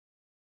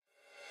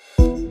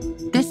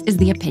This is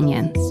The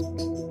Opinions,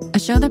 a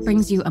show that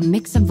brings you a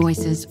mix of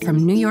voices from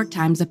New York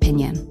Times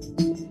Opinion.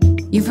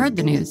 You've heard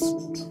the news.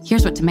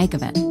 Here's what to make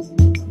of it.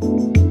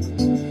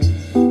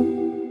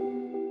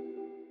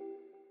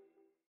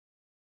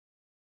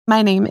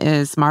 My name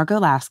is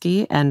Margaux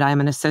Laskey, and I'm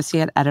an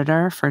associate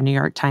editor for New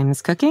York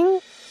Times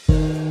Cooking.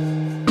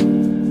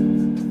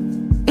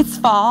 It's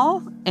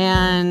fall,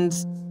 and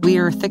we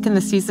are thick in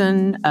the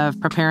season of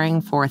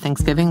preparing for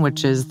Thanksgiving,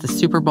 which is the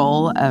Super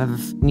Bowl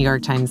of New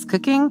York Times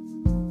Cooking.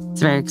 It's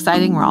very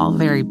exciting. We're all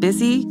very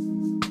busy.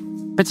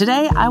 But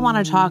today, I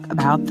want to talk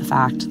about the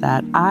fact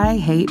that I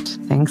hate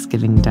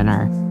Thanksgiving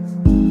dinner.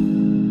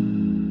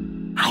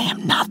 I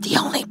am not the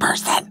only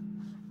person.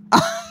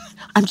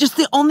 I'm just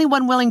the only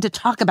one willing to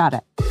talk about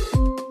it.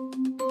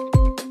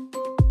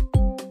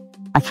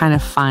 I kind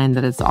of find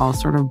that it's all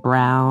sort of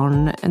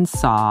brown and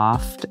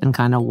soft and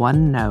kind of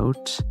one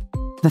note.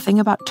 The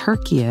thing about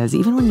turkey is,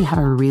 even when you have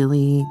a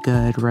really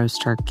good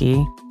roast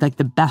turkey, like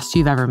the best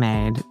you've ever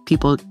made,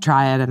 people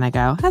try it and they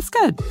go, that's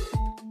good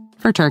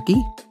for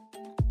turkey.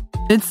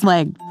 It's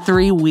like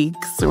 3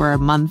 weeks or a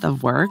month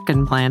of work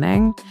and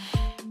planning.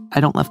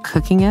 I don't love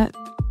cooking it.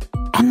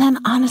 And then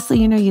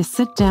honestly, you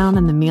sit down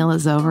and the meal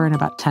is over in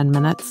about 10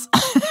 minutes.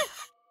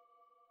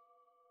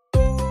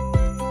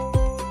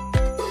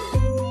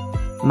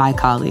 My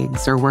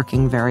colleagues are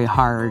working very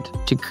hard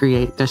to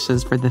create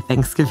dishes for the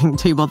Thanksgiving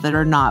table that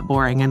are not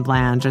boring and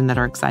bland and that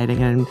are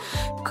exciting and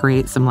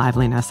create some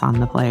liveliness on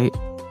the plate.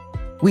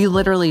 We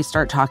literally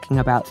start talking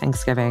about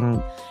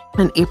Thanksgiving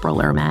in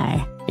April or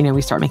May.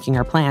 We start making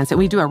our plans and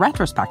we do a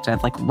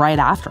retrospective like right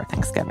after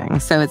Thanksgiving.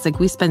 So it's like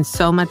we spend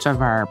so much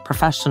of our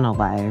professional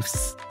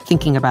lives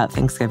thinking about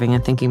Thanksgiving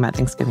and thinking about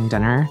Thanksgiving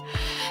dinner.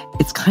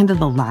 It's kind of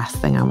the last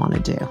thing I want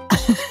to do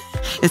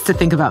is to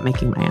think about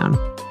making my own.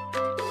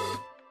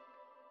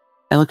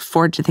 I look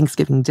forward to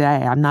Thanksgiving Day.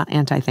 I'm not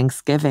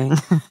anti-Thanksgiving.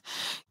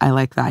 I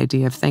like the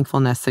idea of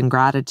thankfulness and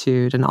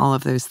gratitude and all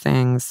of those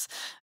things.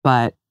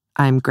 But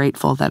I'm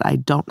grateful that I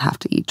don't have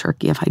to eat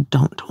turkey if I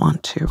don't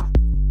want to.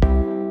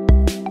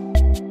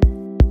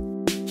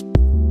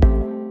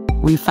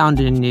 We found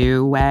a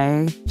new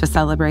way to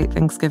celebrate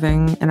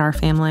Thanksgiving in our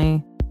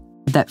family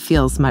that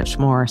feels much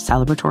more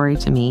celebratory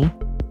to me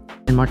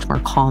and much more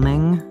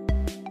calming.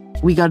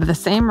 We go to the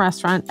same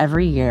restaurant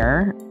every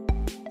year.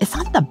 It's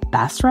not the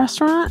best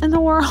restaurant in the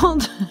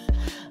world.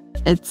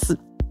 It's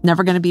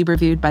never going to be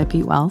reviewed by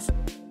Pete Wells.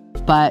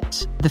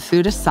 But the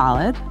food is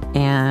solid,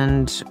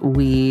 and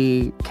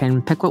we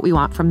can pick what we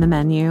want from the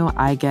menu.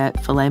 I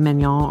get filet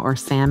mignon or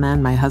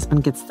salmon. My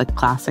husband gets the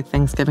classic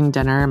Thanksgiving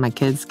dinner. My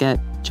kids get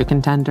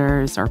chicken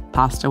tenders or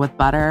pasta with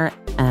butter,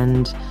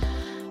 and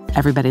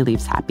everybody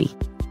leaves happy.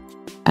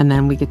 And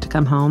then we get to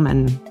come home,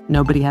 and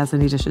nobody has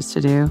any dishes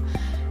to do,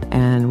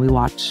 and we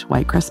watch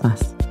White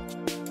Christmas.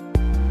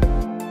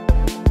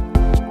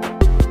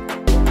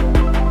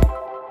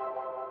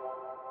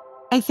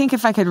 I think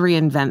if I could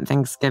reinvent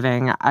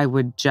Thanksgiving, I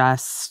would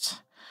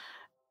just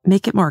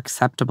make it more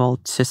acceptable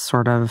to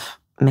sort of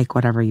make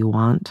whatever you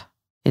want,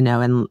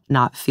 and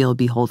not feel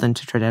beholden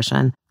to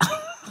tradition.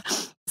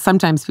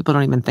 Sometimes people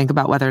don't even think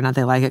about whether or not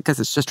they like it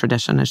because it's just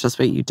tradition. It's just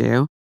what you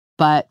do.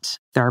 But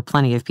there are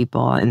plenty of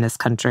people in this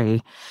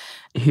country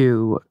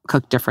who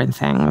cook different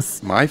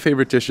things. My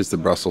favorite dish is the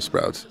Brussels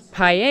sprouts.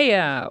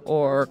 Paella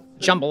or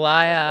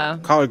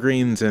jambalaya. Collard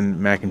greens and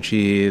mac and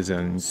cheese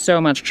and... so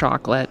much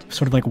chocolate.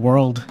 Sort of like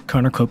world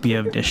cornucopia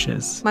of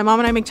dishes. My mom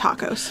and I make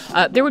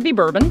tacos. There would be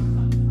bourbon.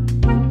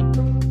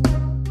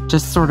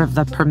 Just sort of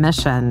the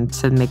permission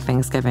to make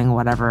Thanksgiving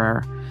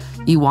whatever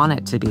you want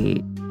it to be.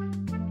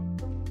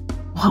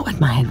 What would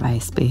my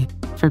advice be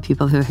for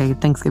people who hate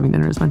Thanksgiving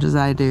dinner as much as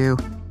I do?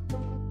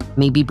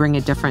 Maybe bring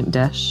a different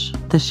dish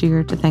this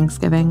year to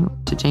Thanksgiving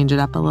to change it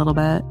up a little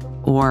bit,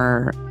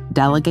 or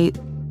delegate.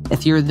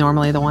 If you're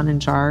normally the one in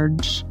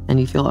charge and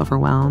you feel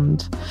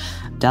overwhelmed,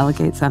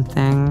 delegate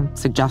something,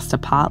 suggest a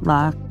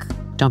potluck.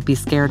 Don't be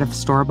scared of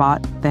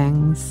store-bought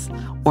things.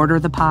 Order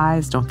the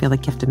pies. Don't feel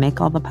like you have to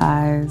make all the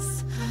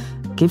pies.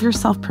 Give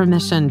yourself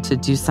permission to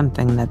do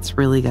something that's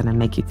really going to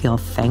make you feel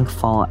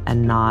thankful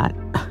and not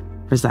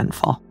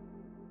resentful.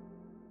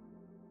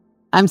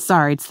 I'm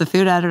sorry, it's the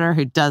food editor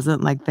who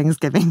doesn't like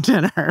Thanksgiving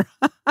dinner.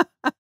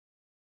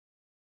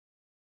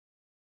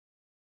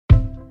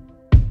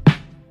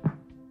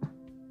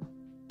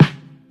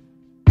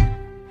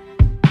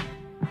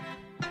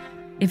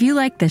 If you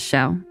like this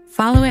show,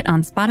 follow it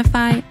on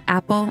Spotify,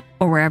 Apple,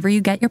 or wherever you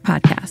get your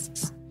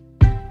podcasts.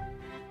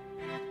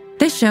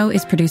 This show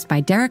is produced by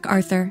Derek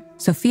Arthur,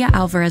 Sophia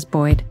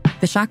Alvarez-Boyd,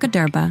 Vishaka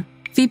Durba,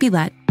 Phoebe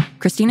Lett,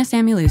 Christina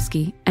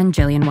Samuelewski, and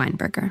Jillian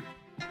Weinberger.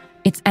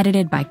 It's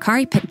edited by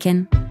Kari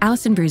Pitkin,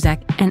 Allison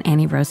Bruzek, and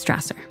Annie Rose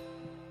Strasser.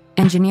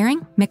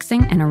 Engineering,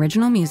 mixing, and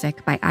original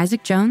music by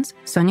Isaac Jones,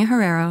 Sonia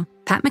Herrero,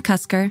 Pat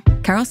McCusker,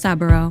 Carol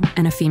Saburo,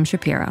 and Afim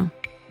Shapiro.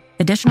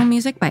 Additional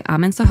music by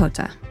Amin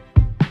Sahota.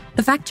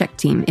 The fact-check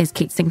team is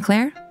Kate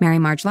Sinclair, Mary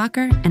Marge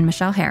Locker, and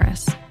Michelle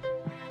Harris.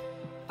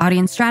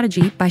 Audience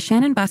strategy by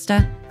Shannon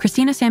Busta,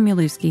 Christina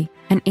Samuelewski,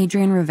 and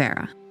Adrian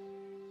Rivera.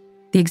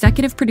 The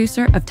executive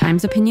producer of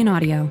Times Opinion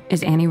Audio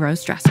is Annie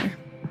Rose Strasser.